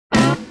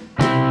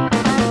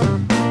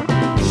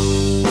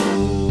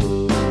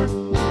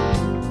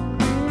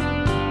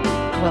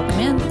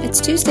It's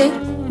Tuesday,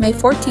 May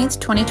 14th,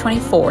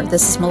 2024.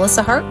 This is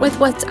Melissa Hart with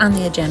What's on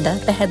the Agenda,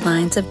 the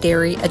headlines of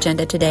Dairy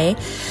Agenda Today.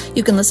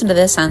 You can listen to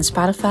this on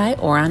Spotify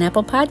or on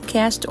Apple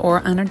Podcast or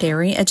on our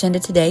Dairy Agenda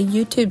Today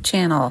YouTube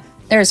channel.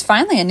 There's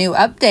finally a new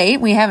update.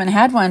 We haven't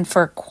had one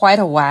for quite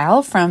a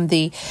while from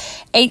the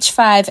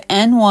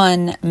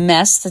H5N1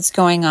 mess that's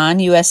going on.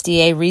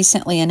 USDA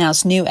recently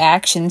announced new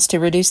actions to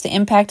reduce the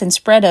impact and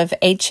spread of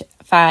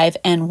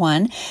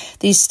H5N1.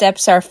 These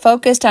steps are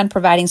focused on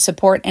providing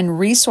support and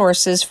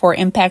resources for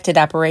impacted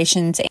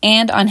operations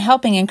and on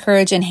helping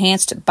encourage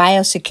enhanced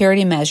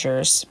biosecurity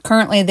measures.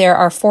 Currently, there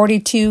are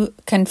 42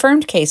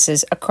 confirmed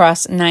cases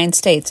across 9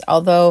 states,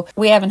 although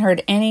we haven't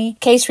heard any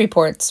case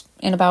reports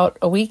in about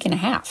a week and a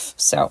half.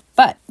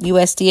 But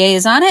USDA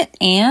is on it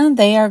and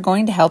they are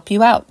going to help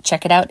you out.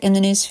 Check it out in the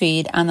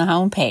newsfeed on the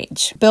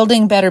homepage.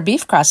 Building Better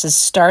Beef Crosses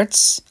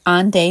starts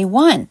on day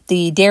 1.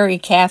 The Dairy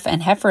Calf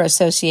and Heifer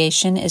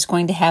Association is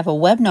going to have a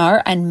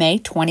webinar on May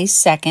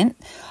 22nd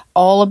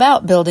all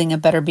about building a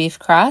better beef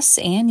cross,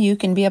 and you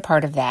can be a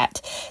part of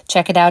that.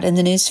 Check it out in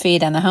the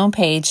newsfeed on the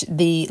homepage.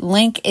 The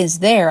link is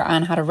there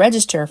on how to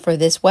register for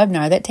this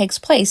webinar that takes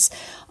place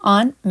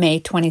on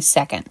May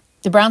 22nd.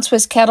 The Brown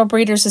Swiss Cattle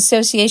Breeders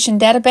Association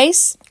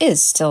database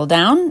is still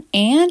down,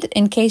 and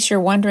in case you're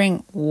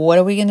wondering, what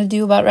are we going to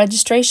do about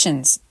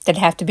registrations that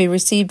have to be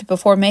received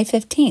before May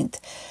 15th?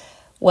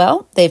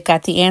 Well, they've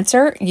got the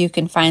answer. You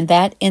can find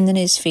that in the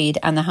newsfeed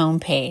on the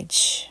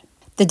homepage.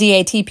 The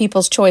DAT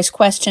People's Choice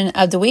question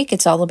of the week.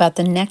 It's all about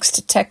the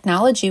next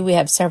technology. We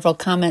have several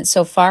comments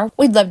so far.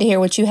 We'd love to hear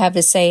what you have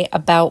to say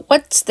about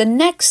what's the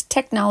next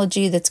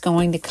technology that's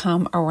going to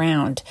come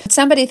around.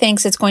 Somebody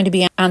thinks it's going to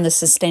be on the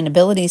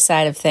sustainability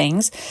side of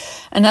things.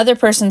 Another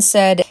person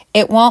said,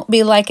 it won't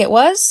be like it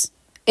was,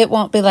 it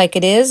won't be like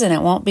it is, and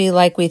it won't be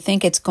like we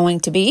think it's going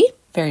to be.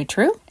 Very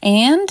true.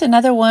 And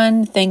another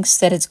one thinks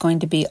that it's going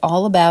to be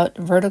all about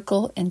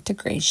vertical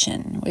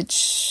integration,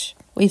 which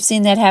we've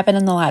seen that happen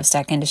in the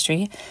livestock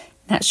industry.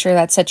 Not sure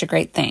that's such a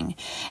great thing.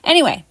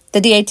 Anyway, the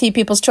DAT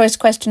People's Choice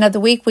question of the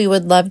week, we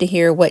would love to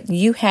hear what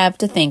you have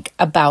to think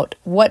about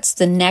what's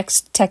the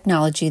next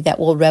technology that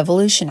will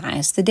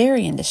revolutionize the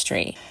dairy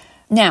industry.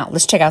 Now,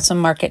 let's check out some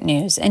market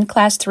news. In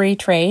Class 3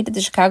 trade, the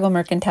Chicago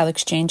Mercantile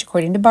Exchange,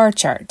 according to bar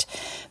chart,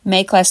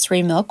 May Class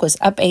 3 milk was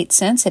up 8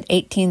 cents at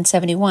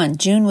 $18.71.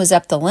 June was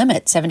up the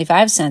limit,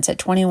 75 cents at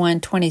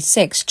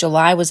 $21.26.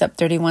 July was up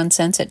 31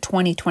 cents at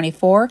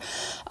 $20.24.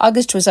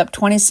 August was up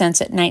 20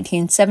 cents at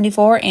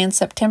 $19.74. And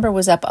September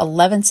was up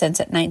 11 cents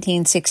at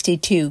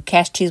 $19.62.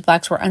 Cash cheese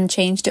blocks were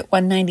unchanged at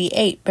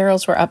 $1.98.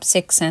 Barrels were up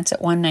 6 cents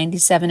at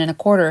 $1.97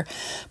 1/4.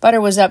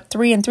 Butter was up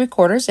 3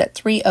 3/4 at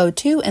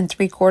 $3.02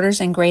 3/4,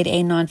 and grade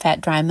A non-fat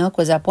dry milk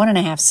was up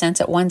 1.5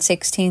 cents at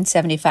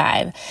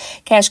 $1.1675.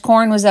 Cash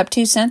corn was up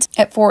 2 cents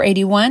at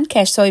 $4.81.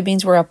 Cash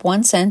soybeans were up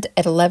 1 cent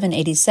at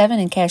 $11.87,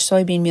 and cash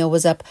soybean meal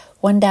was up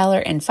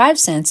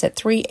 $1.05 at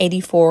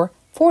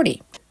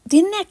 $3.8440.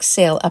 The next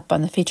sale up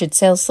on the featured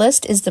sales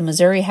list is the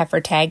Missouri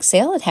Heifer Tag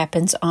Sale. It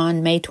happens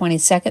on May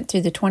 22nd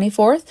through the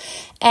 24th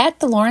at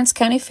the Lawrence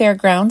County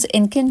Fairgrounds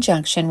in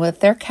conjunction with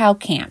their cow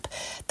camp.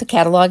 The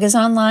catalog is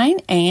online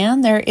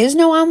and there is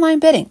no online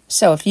bidding.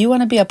 So if you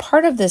want to be a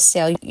part of this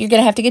sale, you're going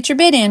to have to get your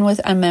bid in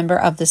with a member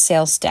of the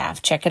sales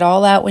staff. Check it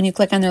all out when you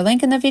click on their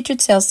link in the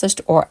featured sales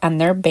list or on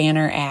their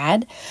banner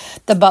ad.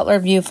 The Butler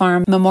View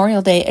Farm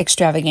Memorial Day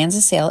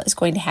Extravaganza Sale is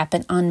going to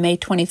happen on May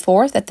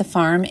 24th at the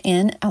farm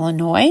in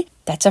Illinois.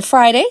 That's a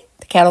Friday.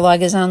 The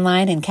catalog is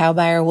online and Cow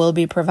Buyer will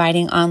be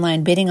providing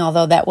online bidding,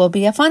 although that will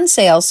be a fun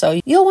sale,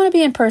 so you'll want to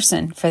be in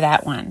person for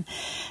that one.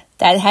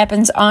 That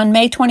happens on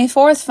May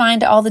 24th.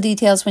 Find all the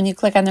details when you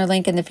click on their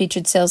link in the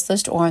featured sales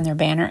list or on their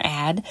banner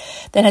ad.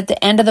 Then at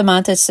the end of the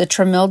month, it's the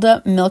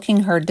Tremilda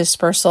Milking Herd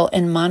Dispersal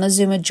in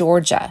Montezuma,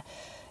 Georgia.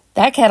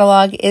 That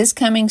catalog is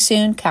coming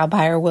soon. Cow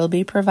Buyer will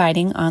be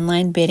providing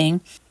online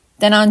bidding.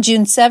 Then on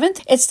June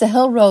 7th, it's the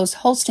Hill Rose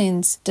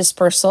Holsteins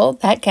Dispersal.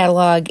 That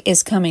catalog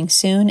is coming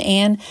soon.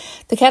 And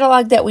the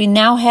catalog that we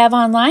now have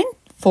online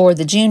for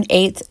the June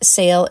 8th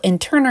sale in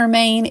Turner,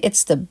 Maine,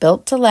 it's the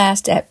Built to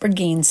Last at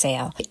Bergeen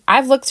sale.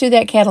 I've looked through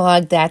that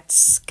catalog.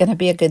 That's going to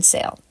be a good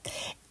sale.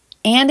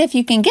 And if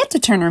you can get to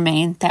Turner,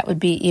 Maine, that would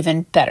be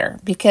even better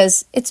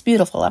because it's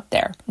beautiful up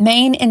there.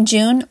 Maine in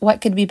June,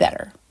 what could be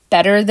better?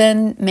 Better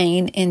than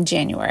Maine in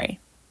January?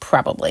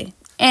 Probably.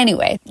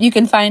 Anyway, you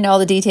can find all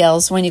the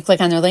details when you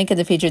click on their link in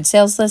the featured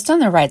sales list on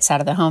the right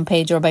side of the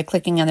homepage or by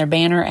clicking on their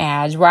banner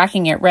ads.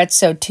 Rocking at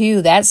Retso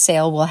 2, that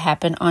sale will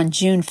happen on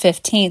June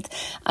 15th.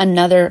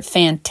 Another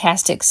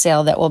fantastic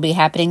sale that will be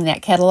happening.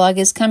 That catalog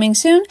is coming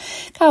soon.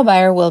 Cow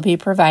Buyer will be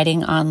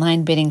providing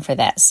online bidding for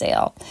that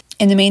sale.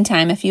 In the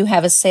meantime, if you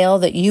have a sale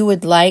that you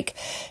would like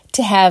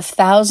to have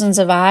thousands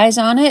of eyes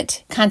on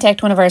it,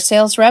 contact one of our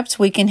sales reps.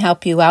 We can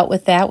help you out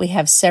with that. We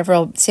have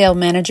several sale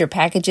manager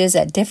packages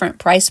at different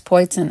price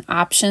points and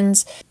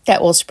options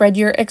that will spread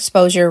your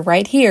exposure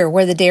right here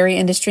where the dairy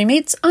industry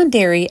meets on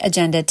Dairy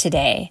Agenda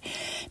Today.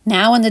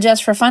 Now in the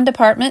Just for Fun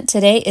department,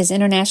 today is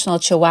International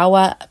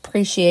Chihuahua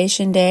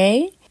Appreciation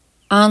Day,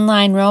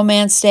 Online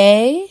Romance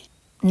Day,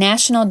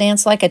 National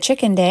Dance Like a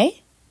Chicken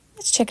Day,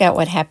 Let's check out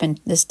what happened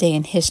this day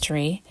in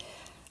history.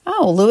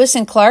 Lewis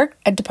and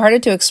Clark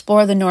departed to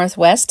explore the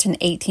Northwest in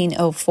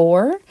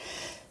 1804.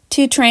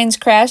 2 trains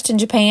crashed in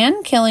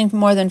Japan, killing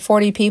more than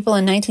 40 people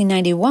in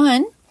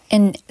 1991.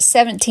 In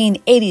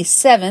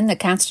 1787, the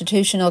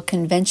Constitutional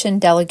Convention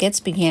delegates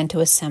began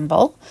to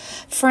assemble.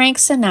 Frank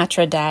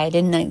Sinatra died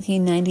in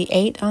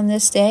 1998 on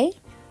this day.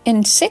 In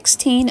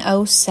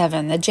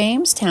 1607, the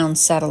Jamestown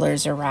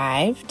settlers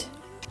arrived.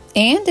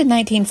 And in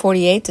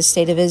 1948, the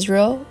State of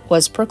Israel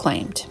was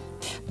proclaimed.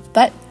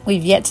 But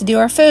we've yet to do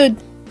our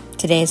food.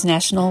 Today is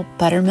National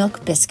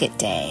Buttermilk Biscuit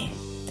Day.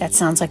 That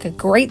sounds like a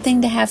great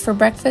thing to have for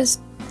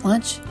breakfast,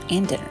 lunch,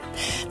 and dinner.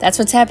 That's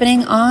what's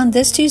happening on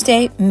this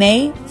Tuesday,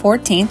 May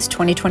 14th,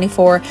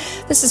 2024.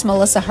 This is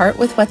Melissa Hart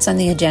with What's on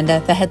the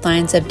Agenda, the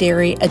headlines of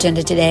Dairy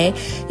Agenda Today.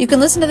 You can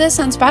listen to this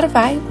on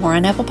Spotify or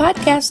on Apple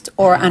Podcasts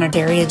or on our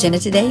Dairy Agenda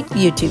Today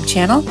YouTube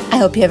channel. I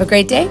hope you have a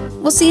great day.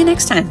 We'll see you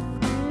next time.